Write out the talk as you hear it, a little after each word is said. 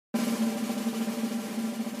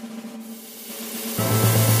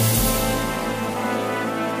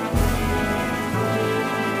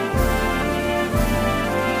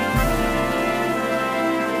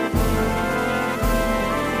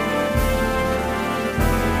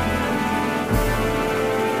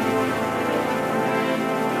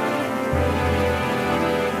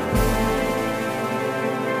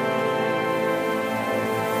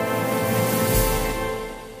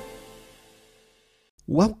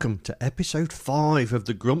Welcome to episode 5 of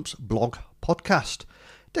the Grumps blog podcast,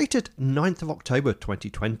 dated 9th of October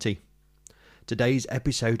 2020. Today's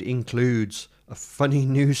episode includes a funny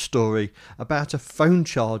news story about a phone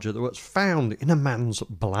charger that was found in a man's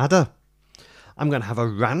bladder. I'm going to have a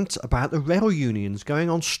rant about the rail unions going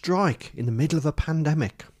on strike in the middle of a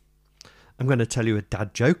pandemic. I'm going to tell you a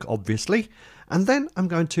dad joke, obviously, and then I'm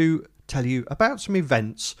going to tell you about some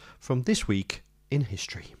events from this week in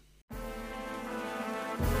history.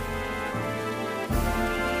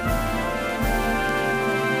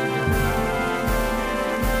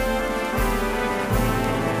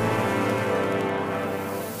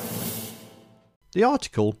 The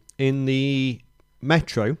article in the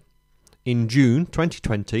Metro in June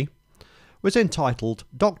 2020 was entitled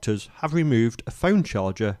 "Doctors have removed a phone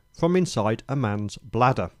charger from inside a man's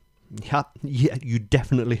bladder." Yeah, you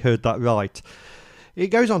definitely heard that right. It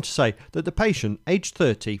goes on to say that the patient, aged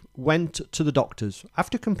 30, went to the doctors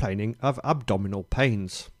after complaining of abdominal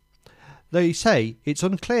pains. They say it's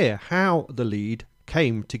unclear how the lead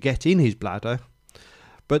came to get in his bladder,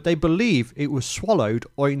 but they believe it was swallowed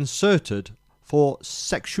or inserted for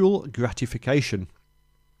sexual gratification.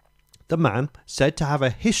 The man, said to have a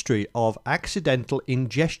history of accidental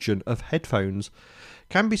ingestion of headphones,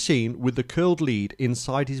 can be seen with the curled lead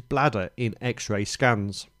inside his bladder in X-ray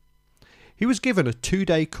scans. He was given a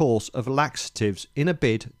 2-day course of laxatives in a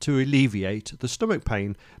bid to alleviate the stomach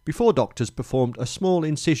pain before doctors performed a small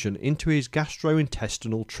incision into his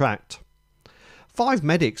gastrointestinal tract. 5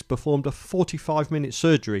 medics performed a 45-minute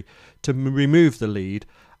surgery to remove the lead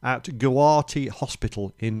at Guwahati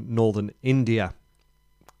Hospital in northern India.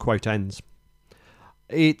 Quote ends.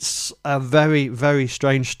 It's a very, very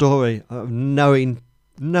strange story, knowing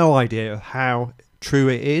no idea how true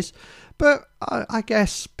it is, but I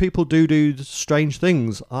guess people do strange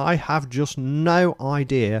things. I have just no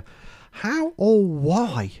idea how or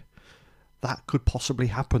why that could possibly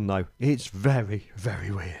happen, though. It's very, very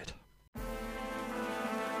weird.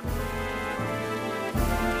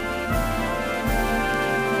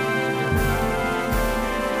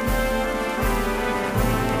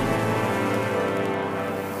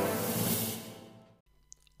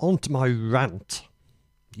 On to my rant.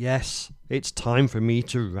 Yes, it's time for me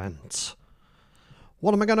to rant.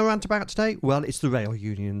 What am I going to rant about today? Well, it's the rail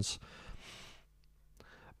unions.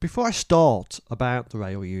 Before I start about the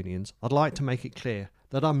rail unions, I'd like to make it clear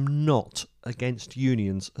that I'm not against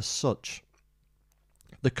unions as such.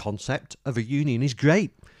 The concept of a union is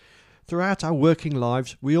great. Throughout our working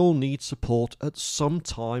lives, we all need support at some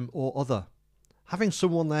time or other. Having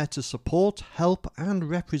someone there to support, help and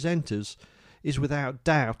represent us is without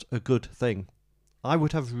doubt a good thing. I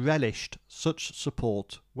would have relished such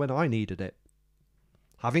support when I needed it.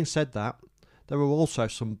 Having said that, there are also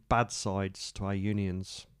some bad sides to our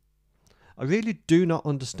unions. I really do not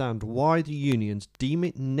understand why the unions deem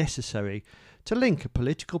it necessary to link a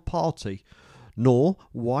political party, nor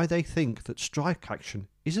why they think that strike action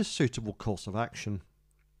is a suitable course of action.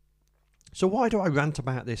 So why do I rant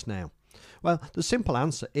about this now? Well, the simple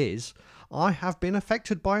answer is I have been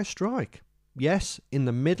affected by a strike. Yes, in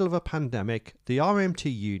the middle of a pandemic, the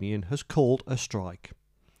RMT union has called a strike.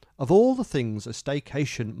 Of all the things a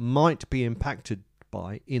staycation might be impacted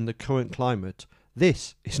by in the current climate,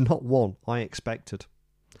 this is not one I expected.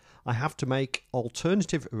 I have to make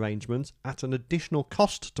alternative arrangements at an additional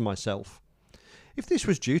cost to myself. If this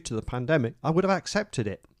was due to the pandemic, I would have accepted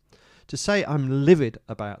it. To say I'm livid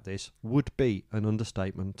about this would be an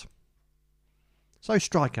understatement. So,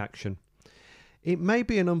 strike action. It may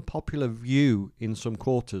be an unpopular view in some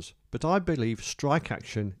quarters, but I believe strike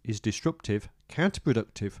action is disruptive,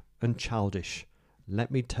 counterproductive and childish. Let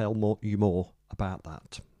me tell you more about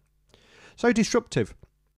that. So, disruptive.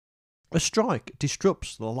 A strike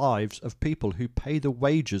disrupts the lives of people who pay the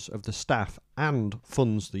wages of the staff and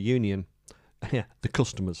funds the union. The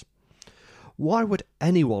customers. Why would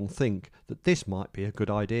anyone think that this might be a good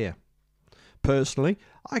idea? Personally,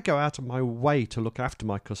 I go out of my way to look after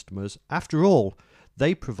my customers. After all,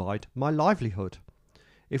 they provide my livelihood.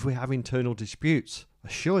 If we have internal disputes, I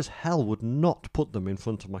sure as hell would not put them in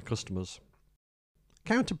front of my customers.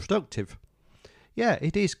 Counterproductive. Yeah,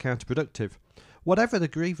 it is counterproductive. Whatever the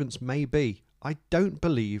grievance may be, I don't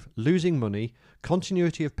believe losing money,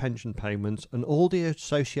 continuity of pension payments and all the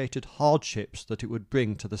associated hardships that it would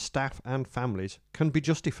bring to the staff and families can be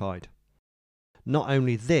justified. Not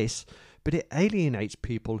only this, but it alienates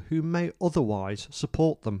people who may otherwise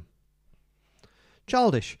support them.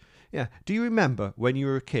 Childish. Yeah, do you remember when you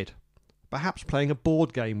were a kid, perhaps playing a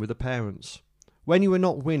board game with the parents? When you were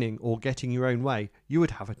not winning or getting your own way, you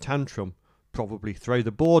would have a tantrum, probably throw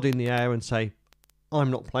the board in the air and say,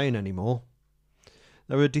 "I'm not playing anymore."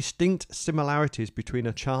 There are distinct similarities between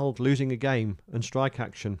a child losing a game and strike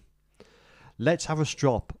action. Let's have a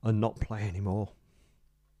strop and not play anymore.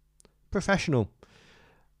 Professional.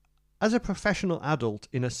 As a professional adult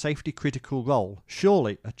in a safety-critical role,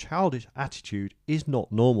 surely a childish attitude is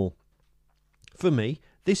not normal. For me,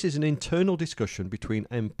 this is an internal discussion between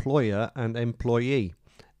employer and employee.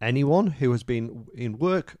 Anyone who has been in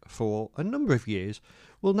work for a number of years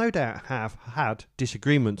will no doubt have had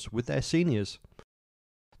disagreements with their seniors.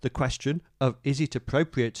 The question of is it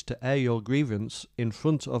appropriate to air your grievance in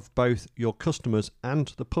front of both your customers and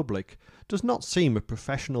the public does not seem a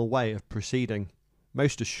professional way of proceeding.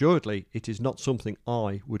 Most assuredly, it is not something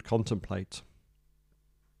I would contemplate.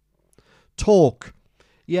 Talk.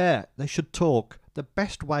 Yeah, they should talk. The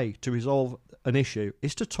best way to resolve an issue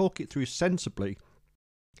is to talk it through sensibly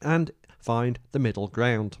and find the middle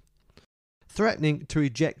ground. Threatening to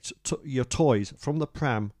eject your toys from the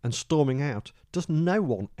pram and storming out does no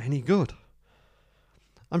one any good.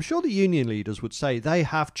 I'm sure the union leaders would say they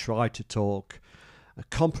have tried to talk. A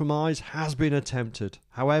compromise has been attempted.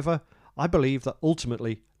 However, I believe that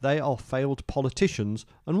ultimately they are failed politicians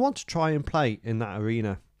and want to try and play in that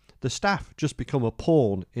arena. The staff just become a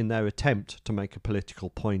pawn in their attempt to make a political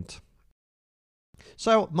point.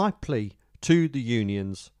 So my plea to the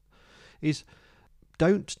unions is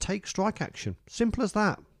don't take strike action. Simple as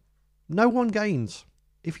that. No one gains.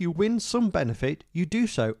 If you win some benefit, you do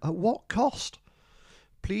so at what cost?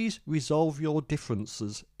 Please resolve your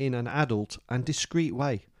differences in an adult and discreet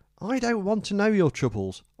way. I don't want to know your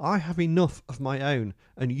troubles. I have enough of my own,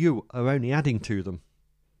 and you are only adding to them.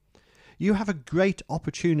 You have a great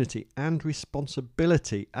opportunity and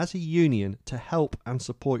responsibility as a union to help and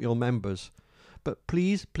support your members. But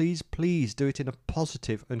please, please, please do it in a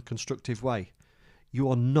positive and constructive way. You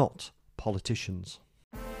are not politicians.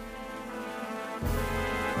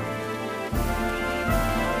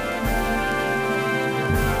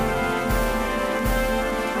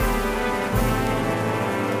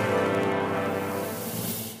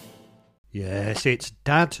 Yes, it's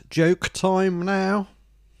dad joke time now.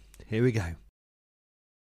 Here we go.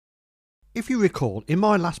 If you recall, in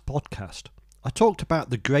my last podcast, I talked about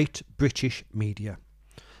the great British media.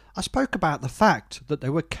 I spoke about the fact that they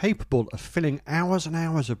were capable of filling hours and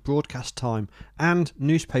hours of broadcast time and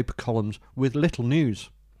newspaper columns with little news.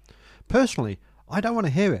 Personally, I don't want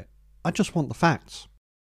to hear it. I just want the facts.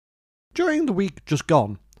 During the week just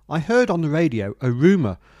gone, I heard on the radio a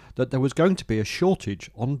rumour that there was going to be a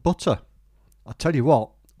shortage on butter. I tell you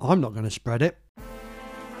what, I'm not going to spread it.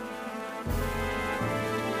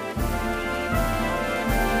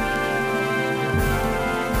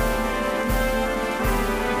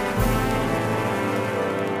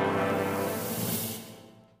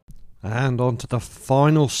 And on to the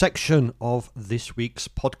final section of this week's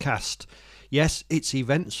podcast. Yes, it's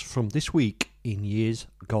events from this week in years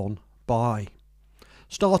gone by.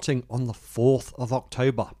 Starting on the 4th of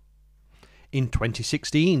October. In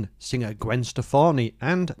 2016, singer Gwen Stefani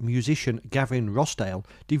and musician Gavin Rossdale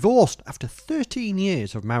divorced after 13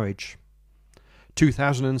 years of marriage.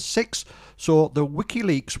 2006 saw the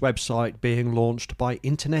WikiLeaks website being launched by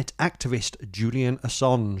internet activist Julian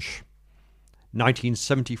Assange.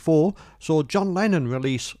 1974 saw John Lennon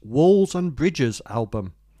release Walls and Bridges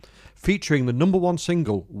album, featuring the number one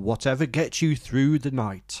single Whatever Gets You Through the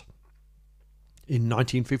Night. In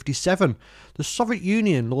 1957, the Soviet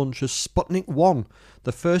Union launches Sputnik 1,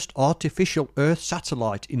 the first artificial Earth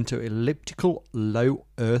satellite into elliptical low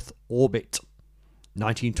Earth orbit.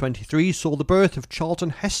 1923 saw the birth of Charlton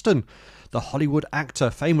Heston, the Hollywood actor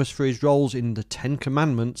famous for his roles in The Ten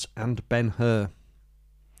Commandments and Ben-Hur.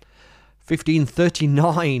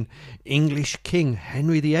 1539, English King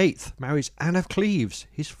Henry VIII marries Anne of Cleves,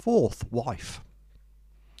 his fourth wife.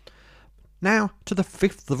 Now to the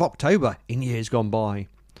 5th of October in years gone by.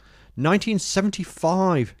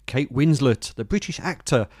 1975, Kate Winslet, the British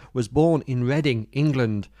actor, was born in Reading,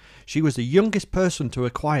 England. She was the youngest person to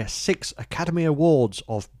acquire 6 Academy Awards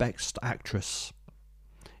of Best Actress.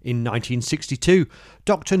 In 1962,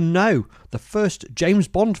 Dr. No, the first James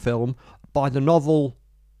Bond film by the novel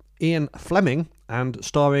Ian Fleming and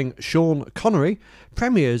starring Sean Connery,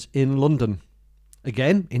 premieres in London.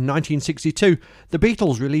 Again, in 1962, the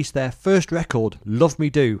Beatles released their first record, Love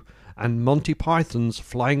Me Do, and Monty Python's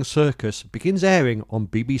Flying Circus begins airing on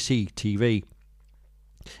BBC TV.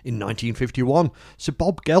 In 1951, Sir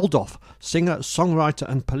Bob Geldof, singer, songwriter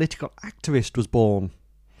and political activist, was born.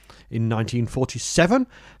 In 1947,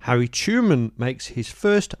 Harry Truman makes his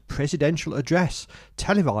first presidential address,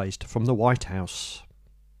 televised from the White House.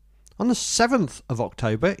 On the 7th of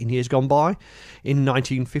October, in years gone by, in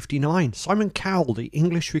 1959, Simon Cowell, the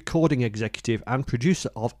English recording executive and producer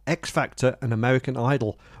of X Factor and American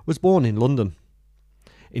Idol, was born in London.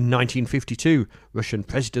 In 1952, Russian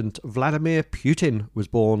President Vladimir Putin was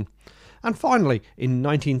born. And finally, in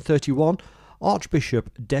 1931, Archbishop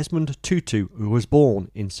Desmond Tutu was born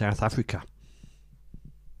in South Africa.